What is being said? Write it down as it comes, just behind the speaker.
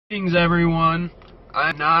Greetings everyone,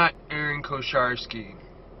 I'm not Aaron Kosharsky,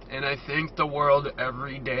 and I thank the world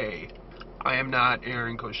every day I am not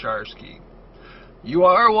Aaron Kosharsky. You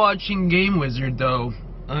are watching Game Wizzard though,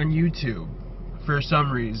 on YouTube, for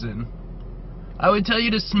some reason. I would tell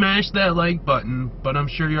you to smash that like button, but I'm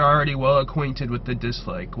sure you're already well acquainted with the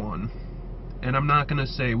dislike one. And I'm not gonna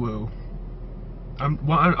say woo. I'm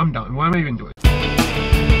done. Why am I even doing it?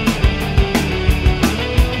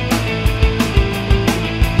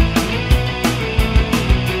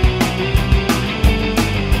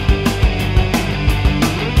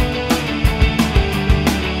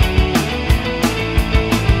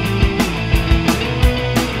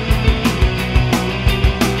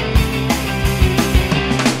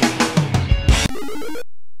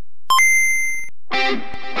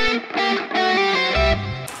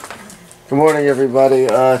 Good morning, everybody.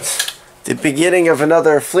 It's the beginning of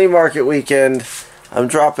another flea market weekend. I'm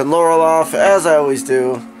dropping Laurel off, as I always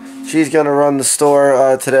do. She's going to run the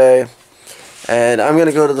store today. And I'm going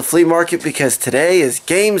to go to the flea market because today is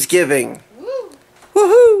Gamesgiving. Woo!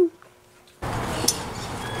 Woohoo!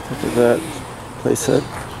 Look at that playset.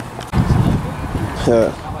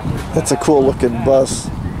 Yeah, that's a cool looking bus.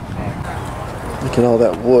 Look at all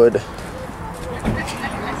that wood.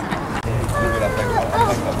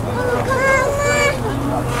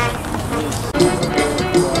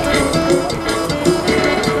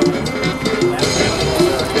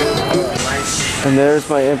 And there's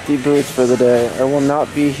my empty booth for the day. I will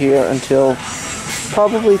not be here until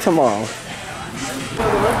probably tomorrow.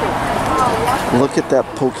 Look at that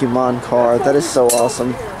Pokemon car. That is so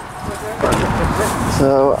awesome.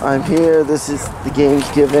 So I'm here. This is the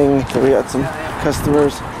Gamesgiving. So we got some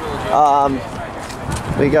customers.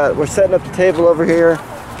 We're setting up the table over here.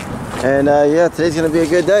 And yeah, today's gonna be a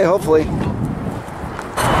good day, hopefully.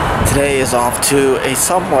 Today is off to a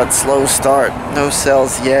somewhat slow start. No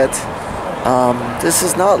sales yet. This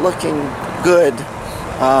is not looking good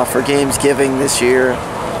for Gamesgiving this year,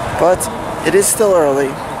 but it is still early.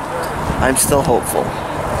 I'm still hopeful.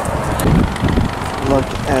 Look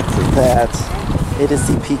at that. It is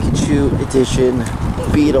the Pikachu Edition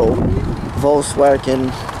Beetle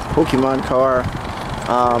Volkswagen Pokemon car,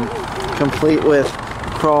 complete with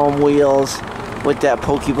chrome wheels with that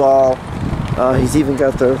Pokeball. He's even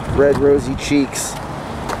got the red rosy cheeks.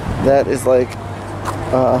 That is like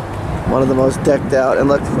one of the most decked out, and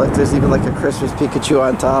look, there's even like a Christmas Pikachu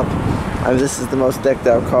on top. I mean, this is the most decked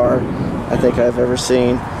out car I think I've ever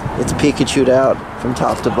seen. It's Pikachu'd out from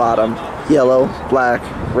top to bottom. Yellow, black,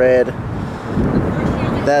 red.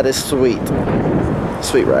 That is sweet.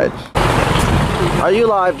 Sweet ride. Are you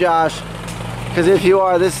live, Josh? Because if you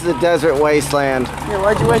are, this is a desert wasteland. Yeah,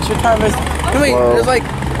 why'd you waste your time? There's like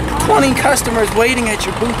 20 customers waiting at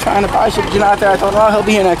your booth trying to buy shit, but you're not there. I told him, oh, he'll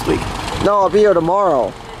be here next week. No, I'll be here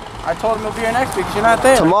tomorrow. I told him he'll be here next week because you're not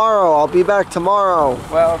there. Tomorrow, I'll be back tomorrow.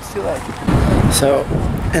 Well, it's too late. So,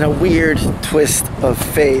 in a weird twist of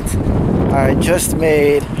fate, I just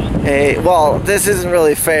made well, this isn't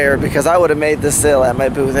really fair because I would have made this sale at my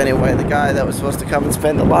booth anyway. The guy that was supposed to come and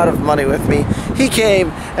spend a lot of money with me, he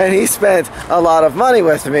came and he spent a lot of money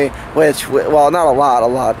with me, which, well, not a lot,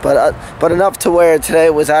 but enough to where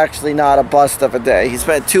today was actually not a bust of a day. He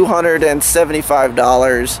spent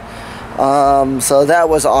 $275. So that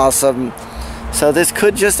was awesome. So this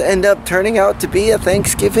could just end up turning out to be a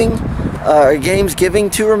Thanksgiving or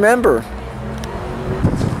Gamesgiving to remember.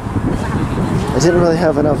 I didn't really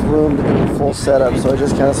have enough room to do a full setup, so I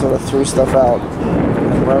just kind of sort of threw stuff out.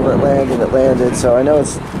 And wherever it landed. So I know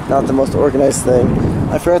it's not the most organized thing.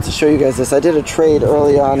 I forgot to show you guys this. I did a trade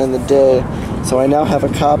early on in the day, so I now have a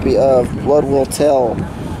copy of Blood Will Tell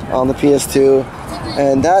on the PS2.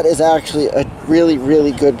 And that is actually a really,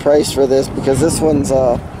 really good price for this because this one's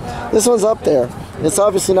up there. It's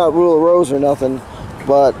obviously not Rule of Rose or nothing,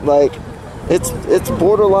 but like it's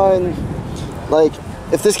borderline. Like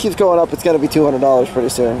if this keeps going up, it's gonna be $200 pretty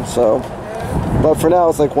soon. So, but for now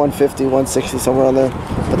it's like 150, 160, somewhere on there.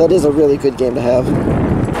 But that is a really good game to have.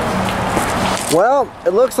 Well,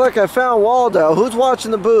 it looks like I found Waldo. Who's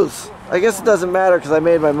watching the booths? I guess it doesn't matter because I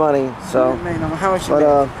made my money. So, how much you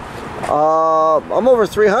made? I'm over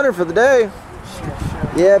 300 for the day.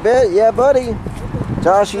 Yeah, buddy.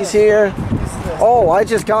 Joshy's here. Oh, I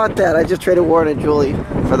just got that. I just traded Warren and Julie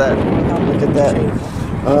for that. Look at that.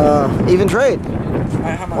 Even trade.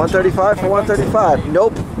 135 for 135.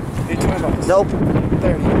 Nope. Nope.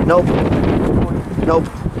 30. Nope. Nope.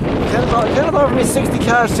 Kenneth offered me 60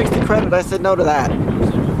 cash, 60 credit. I said no to that.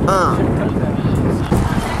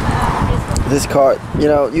 This car, you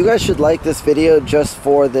know, you guys should like this video just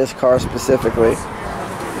for this car specifically.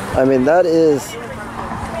 I mean, that is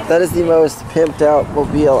That is the most pimped out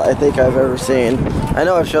mobile I think I've ever seen. I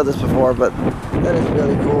know I've showed this before, but that is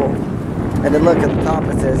really cool. And then look at the top,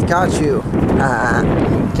 it says, got you.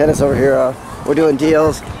 Kenneth's over here, we're doing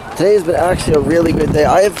deals. Today's been actually a really good day.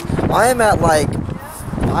 I am at like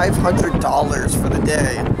 $500 for the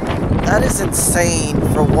day. That is insane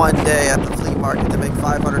for one day at the flea market to make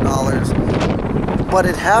 $500. But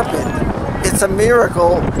it happened. It's a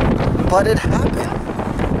miracle, but it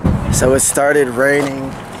happened. So it started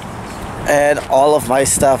raining and all of my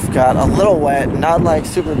stuff got a little wet, not like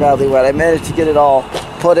super badly wet. I managed to get it all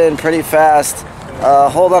put in pretty fast.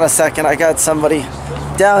 Hold on a second, I got somebody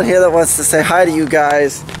down here that wants to say hi to you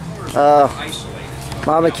guys.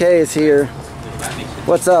 Mama Kay is here.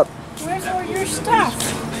 What's up? Where's all your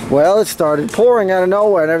stuff? Well, it started pouring out of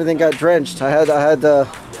nowhere and everything got drenched. I had to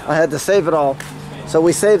save it all. So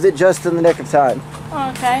we saved it just in the nick of time.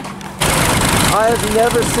 Okay. I have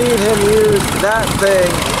never seen him use that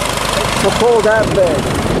thing to pull that thing.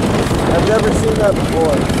 I've never seen that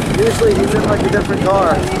before. Usually he's in like a different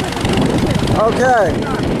car. Okay.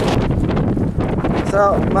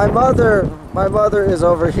 So my mother is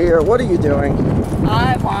over here. What are you doing?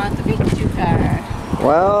 I want the Pikachu card.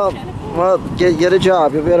 Well, get a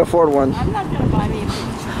job. You'll be able to afford one. I'm not going to buy me a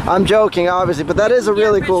Pikachu. I'm joking, obviously, but that is a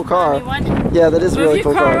really cool car. Yeah, that is a really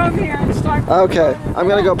cool car. Over here and start. Okay, I'm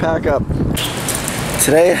gonna go pack up.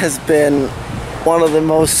 Today has been one of the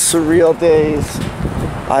most surreal days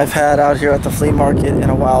I've had out here at the flea market in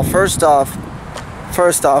a while. First off,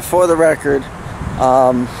 for the record,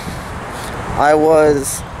 I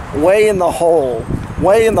was way in the hole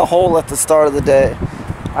at the start of the day.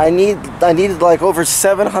 I needed like over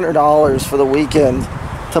 $700 for the weekend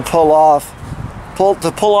to pull off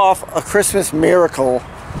a Christmas miracle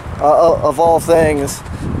of all things,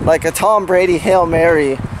 like a Tom Brady Hail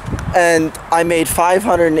Mary, and I made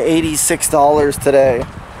 $586 today.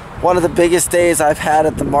 One of the biggest days I've had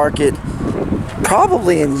at the market,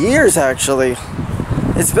 probably in years actually.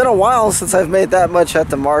 It's been a while since I've made that much at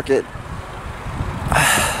the market.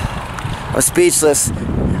 I'm speechless. In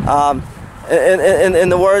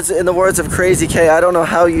the words of Crazy K, I don't know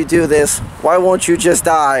how you do this. Why won't you just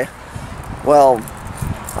die? Well,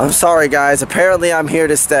 I'm sorry guys, apparently I'm here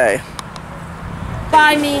to stay.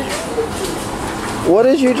 Buy me. What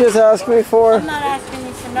did you just ask me for? I'm not asking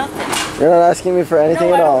you for nothing. You're not asking me for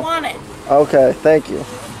anything No, at all? I don't want it. Okay, thank you.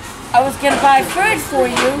 I was going to buy food for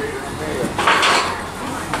you.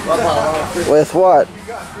 With what?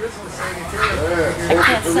 I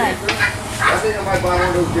can't say.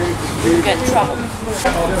 You get in trouble.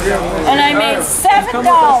 And I made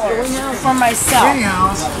 $7 for myself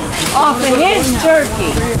off of his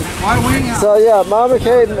jerky. So yeah, Mama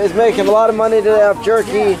Kate is making a lot of money today off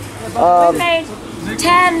jerky. We made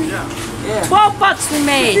 12 bucks we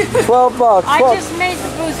made. 12 bucks. I just made the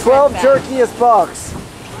boost. 12 jerkiest bucks.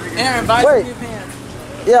 Aaron, buy some new pants.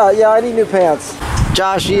 Yeah, I need new pants.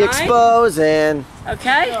 Joshy exposing.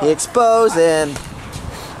 Okay. He exposing.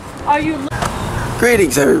 Are you?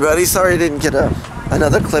 Greetings everybody. Sorry I didn't get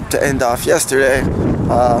another clip to end off yesterday.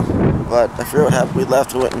 But I forget what happened. We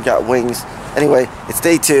left, we went and got wings. Anyway, it's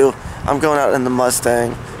day 2. I'm going out in the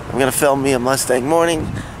Mustang. I'm gonna film me a Mustang morning,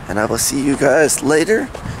 and I will see you guys later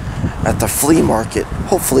at the flea market.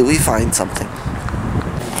 Hopefully we find something.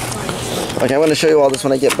 Okay, I'm gonna show you all this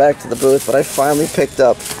when I get back to the booth, but I finally picked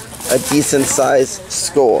up a decent size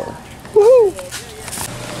score. Woohoo!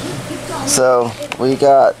 So we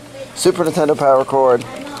got Super Nintendo power cord,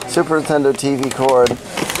 Super Nintendo TV cord.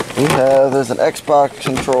 There's an Xbox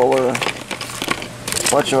controller, a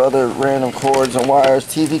bunch of other random cords and wires,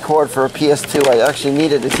 TV cord for a PS2. I actually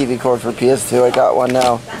needed a TV cord for a PS2. I got one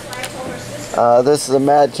now. This is a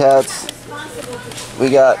Mad Catz.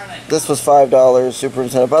 This was $5, Super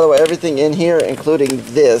Nintendo. By the way, everything in here, including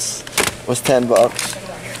this, was 10 bucks.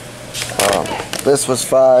 This was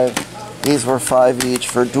 $5. These were $5 each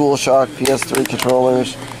for DualShock PS3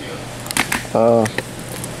 controllers. I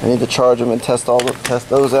need to charge them and test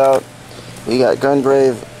those out. We got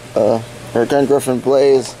Gungrave, Gun Griffin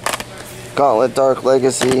Blaze, Gauntlet Dark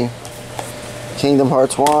Legacy, Kingdom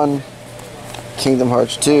Hearts 1, Kingdom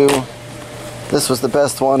Hearts 2. This was the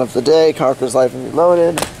best one of the day, Conker's Life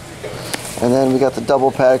Reloaded. And then we got the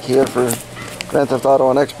double pack here for Grand Theft Auto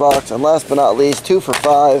on Xbox. And last but not least, 2 for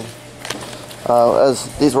 $5. As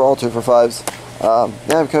these were all 2 for $5s.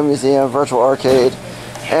 Namco Museum, Virtual Arcade,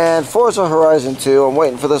 and Forza Horizon 2. I'm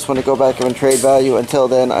waiting for this one to go back and trade value. Until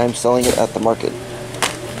then, I'm selling it at the market.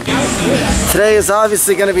 Today is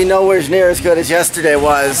obviously going to be nowhere near as good as yesterday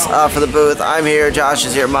was for the booth. I'm here, Josh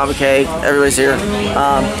is here, Mama Kay, everybody's here.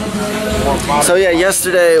 So yeah,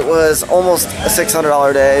 yesterday was almost a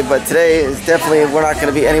 $600 day, but today is definitely, we're not going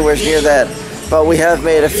to be anywhere near that. But we have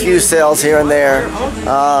made a few sales here and there.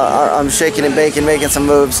 I'm shaking and baking, making some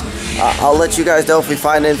moves. I'll let you guys know if we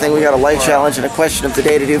find anything. We got a life challenge and a question of the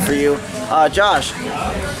day to do for you. Josh,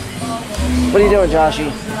 what are you doing,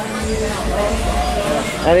 Joshy?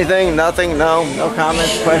 Anything? Nothing? No? No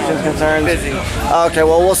comments, questions, concerns? Busy. Okay,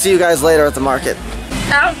 well, we'll see you guys later at the market.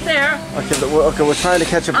 Out there. Okay, we're trying to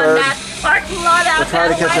catch a bird. On that parking lot out We're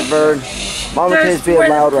trying to there, catch a bird. Mama K's being where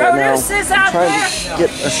the loud right now. produce is out Trying there. to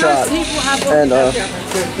get a shot. People have And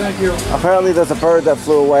Thank you. apparently there's a bird that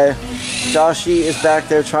flew away. Joshy is back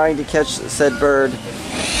there trying to catch said bird.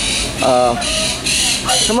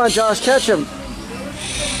 Come on, Josh, catch him.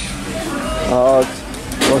 Oh,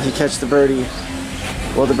 will he catch the birdie?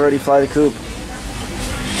 Will the birdie fly the coop?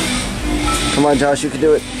 Come on, Josh, you can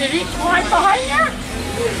do it. Did he climb behind there?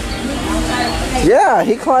 Yeah,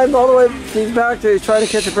 he climbed all the way. He's back there. He's trying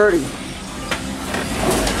to catch a birdie.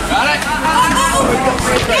 Got it?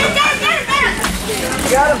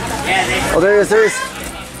 Got him. Oh, there he is. There he is.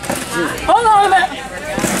 Hold on a minute.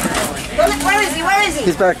 Where is he? Where is he?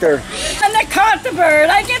 He's back there. And I caught the bird.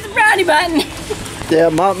 I get the brownie button. Yeah,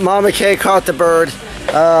 Mama K caught the bird.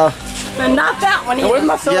 But not that one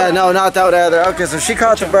either. Yeah, no, not that one either. Okay, so she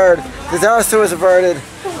caught the bird. Disaster was averted.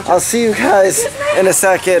 I'll see you guys in a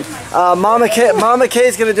second. Mama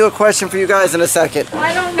K's gonna do a question for you guys in a second.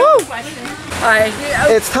 I don't know the question. All right.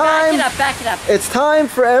 It's time. Back it up. It's time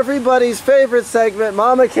for everybody's favorite segment,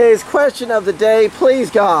 Mama K's question of the day.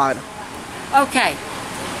 Please, God. Okay.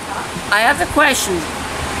 I have the question.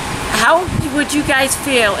 How would you guys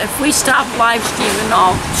feel if we stopped live streaming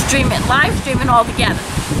altogether?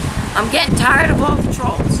 I'm getting tired of all the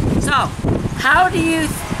trolls. So,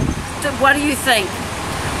 what do you think?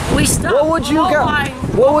 We stop. What would you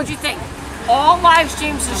What would you think? All live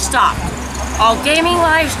streams are stopped. All gaming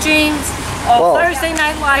live streams. All Thursday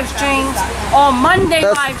night live streams. All Monday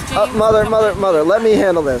live streams. Mother, let me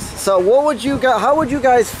handle this. So, how would you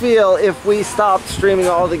guys feel if we stopped streaming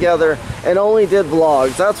all together and only did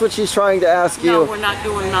vlogs? That's what she's trying to ask you. No, we're not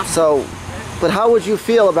doing nothing. So, but how would you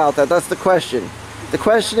feel about that? That's the question. The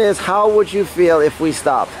question is, how would you feel if we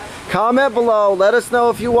stopped? Comment below. Let us know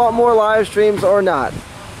if you want more live streams or not.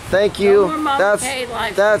 Thank you. No more That's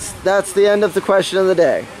the end of the question of the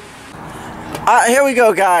day. Here we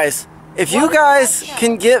go, guys. If you guys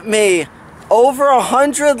can get me over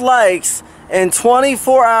 100 likes in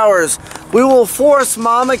 24 hours, we will force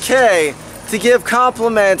Mama K to give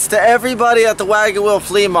compliments to everybody at the Wagon Wheel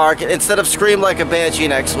Flea Market instead of scream like a banshee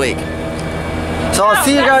next week. So I'll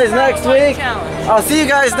see you guys next week. I'll see you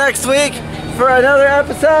guys next week for another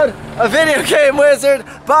episode of Video Game Wizard.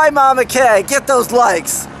 Bye, Mama K. Get those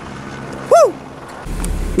likes. Woo!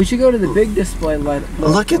 We should go to the big display light.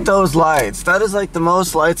 Look at those lights. That is like the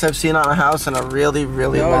most lights I've seen on a house in a really,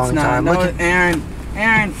 really long time. No, Look at Aaron,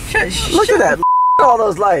 look at that. All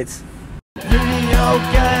those lights. Video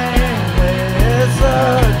Game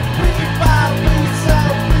Wizard.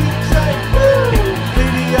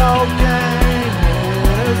 Video Game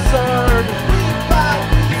Wizard.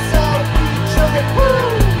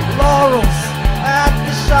 Laurel's at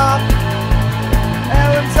the shop.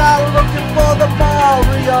 Aaron's out looking for the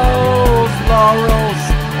Marios. Laurel's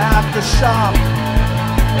at the shop.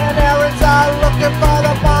 And Aaron's out looking for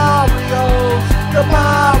the Marios. The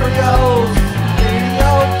Marios.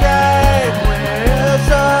 Video Game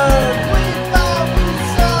Wizard.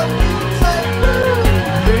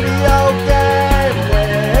 Video Game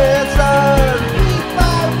Wizard.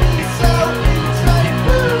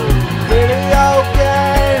 Video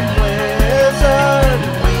Game Wizard.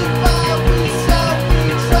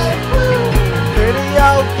 Video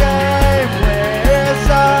Game Wizard.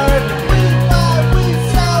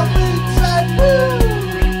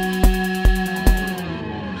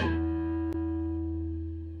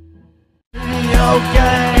 Video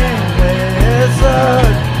Game Wizard.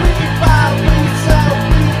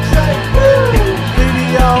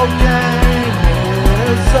 Video Game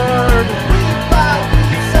Wizard.